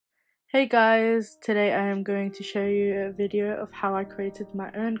Hey guys, today I am going to show you a video of how I created my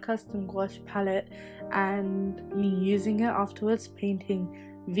own custom gouache palette and me using it afterwards, painting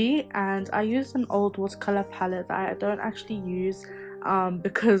V. And I used an old watercolor palette that I don't actually use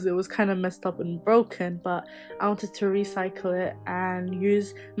because it was kind of messed up and broken, but I wanted to recycle it and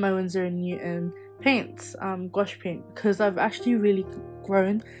use my Winsor & Newton paints, gouache paint, because I've actually really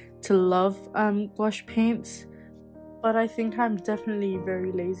grown to love gouache paints. But I think I'm definitely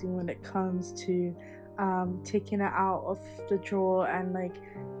very lazy when it comes to taking it out of the drawer and like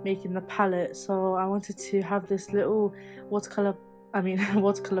making the palette. So I wanted to have this little watercolor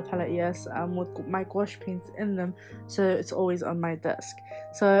watercolor palette, yes, with my gouache paints in them, so it's always on my desk.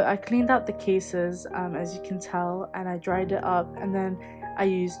 So I cleaned out the cases, as you can tell, and I dried it up, and then I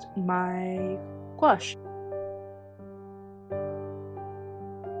used my gouache.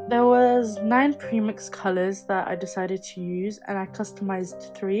 There was 9 premix colors that I decided to use, and I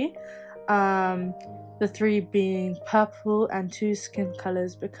customized 3. The 3 being purple and 2 skin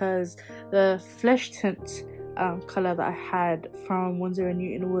colors, because the flesh tint color that I had from Winsor &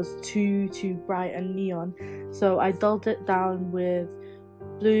 Newton was too bright and neon. So I dulled it down with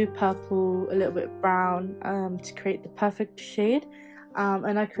blue, purple, a little bit brown to create the perfect shade.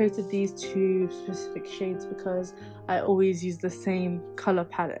 And I created these 2 specific shades because I always use the same color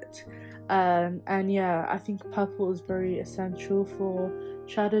palette. And yeah, I think purple is very essential for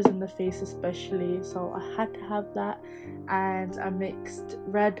shadows in the face especially, so I had to have that. And I mixed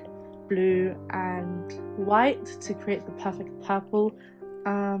red, blue and white to create the perfect purple.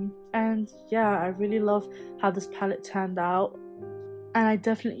 And yeah, I really love how this palette turned out, and I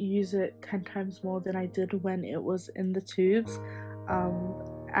definitely use it 10 times more than I did when it was in the tubes.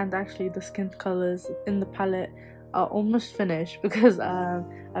 And actually the skin colors in the palette are almost finished because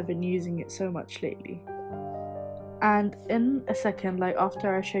I've been using it so much lately. And in a second, like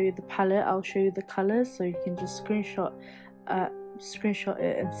after I show you the palette, I'll show you the colors, so you can just screenshot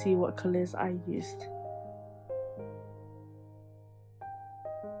it and see what colors I used.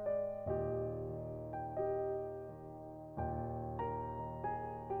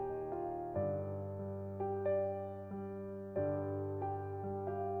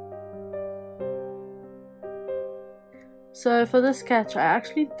 So for the sketch, I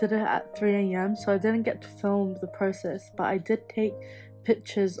actually did it at 3 AM, so I didn't get to film the process, but I did take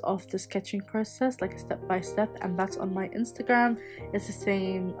pictures of the sketching process, like a step by step, and that's on my Instagram. It's the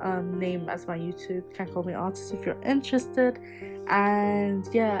same name as my YouTube, Can't Call Me Artist, if you're interested. And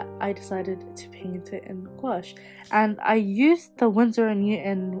yeah, I decided to paint it in gouache, and I used the Winsor &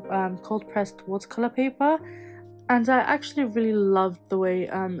 Newton cold pressed watercolor paper, and I actually really loved the way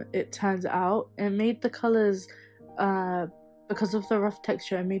it turned out. It made the colors because of the rough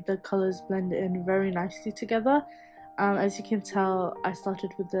texture, it made the colors blend in very nicely together. As you can tell, I started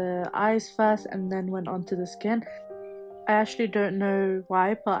with the eyes first and then went on to the skin. I actually don't know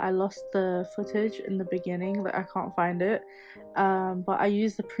why, but I lost the footage in the beginning, like I can't find it. But I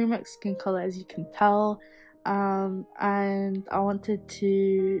used the premix skin color, as you can tell. And I wanted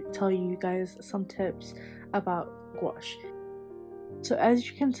to tell you guys some tips about gouache. So as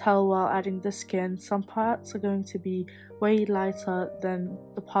you can tell while adding the skin, some parts are going to be way lighter than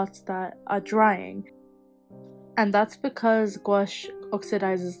the parts that are drying. And that's because gouache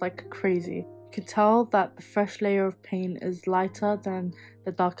oxidizes like crazy. You can tell that the fresh layer of paint is lighter than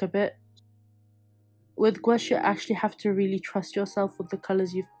the darker bit. With gouache, you actually have to really trust yourself with the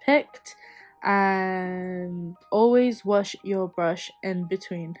colors you've picked, and always wash your brush in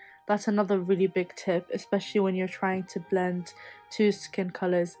between. That's another really big tip, especially when you're trying to blend 2 skin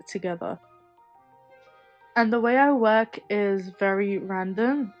colors together. And the way I work is very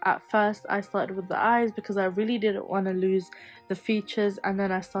random. At first I started with the eyes because I really didn't want to lose the features, and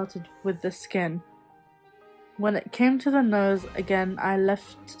then I started with the skin. When it came to the nose, again, I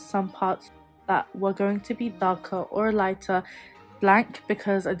left some parts that were going to be darker or lighter blank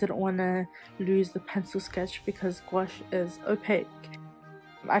because I didn't want to lose the pencil sketch because gouache is opaque.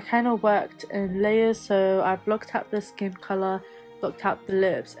 I kind of worked in layers, so I blocked out the skin color, blocked out the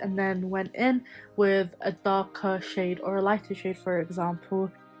lips, and then went in with a darker shade or a lighter shade, for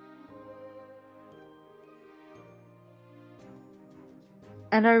example.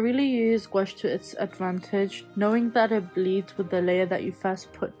 And I really use gouache to its advantage, knowing that it bleeds with the layer that you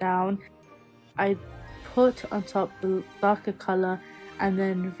first put down. I put on top the darker color and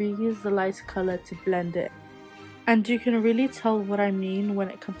then reuse the lighter color to blend it. And you can really tell what I mean when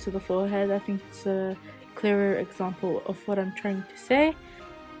it comes to the forehead. I think it's a clearer example of what I'm trying to say.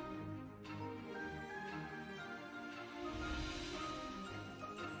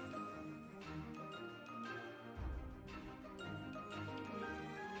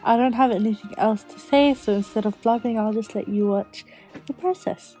 I don't have anything else to say, so instead of blabbing, I'll just let you watch the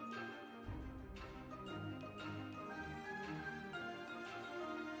process.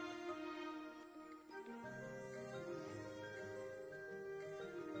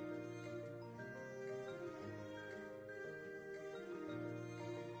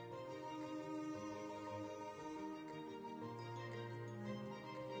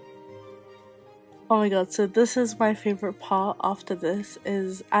 Oh my god, so this is my favorite part after this,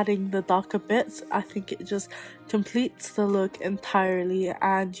 is adding the darker bits. I think it just completes the look entirely,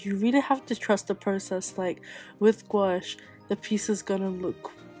 and you really have to trust the process. Like with gouache, the piece is gonna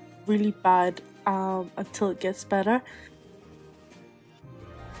look really bad until it gets better.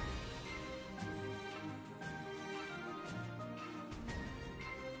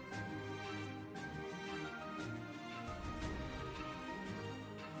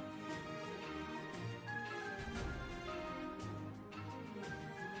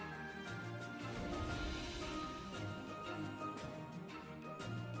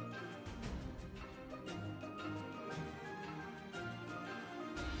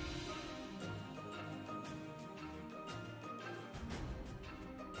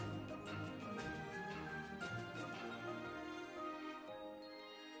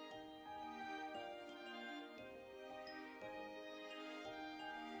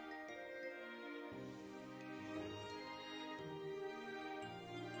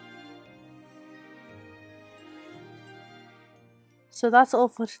 So that's all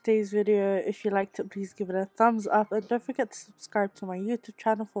for today's video. If you liked it, please give it a thumbs up, and don't forget to subscribe to my YouTube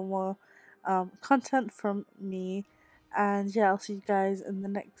channel for more content from me. And yeah, I'll see you guys in the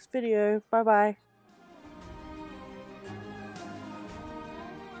next video. Bye bye.